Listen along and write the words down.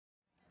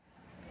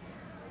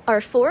Our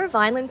four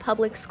Vineland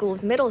Public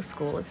Schools middle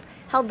schools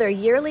held their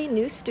yearly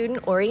new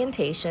student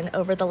orientation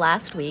over the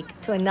last week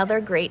to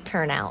another great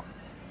turnout.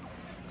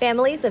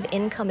 Families of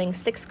incoming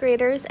sixth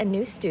graders and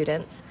new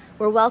students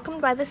were welcomed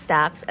by the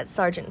staffs at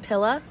Sergeant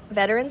Pilla,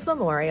 Veterans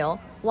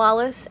Memorial,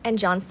 Wallace, and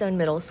Johnstone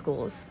Middle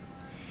Schools.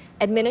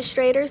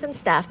 Administrators and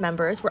staff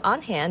members were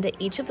on hand at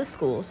each of the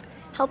schools,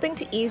 helping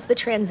to ease the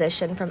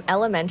transition from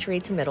elementary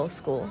to middle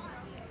school.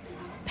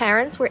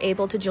 Parents were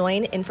able to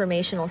join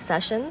informational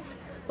sessions,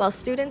 while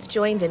students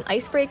joined in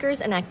icebreakers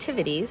and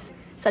activities,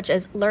 such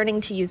as learning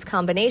to use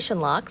combination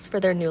locks for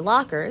their new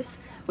lockers,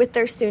 with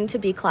their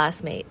soon-to-be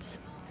classmates.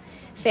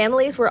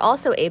 Families were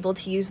also able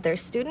to use their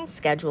student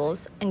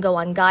schedules and go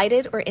on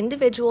guided or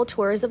individual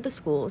tours of the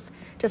schools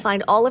to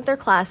find all of their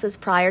classes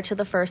prior to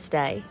the first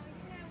day.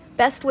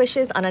 Best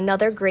wishes on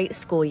another great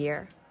school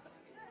year.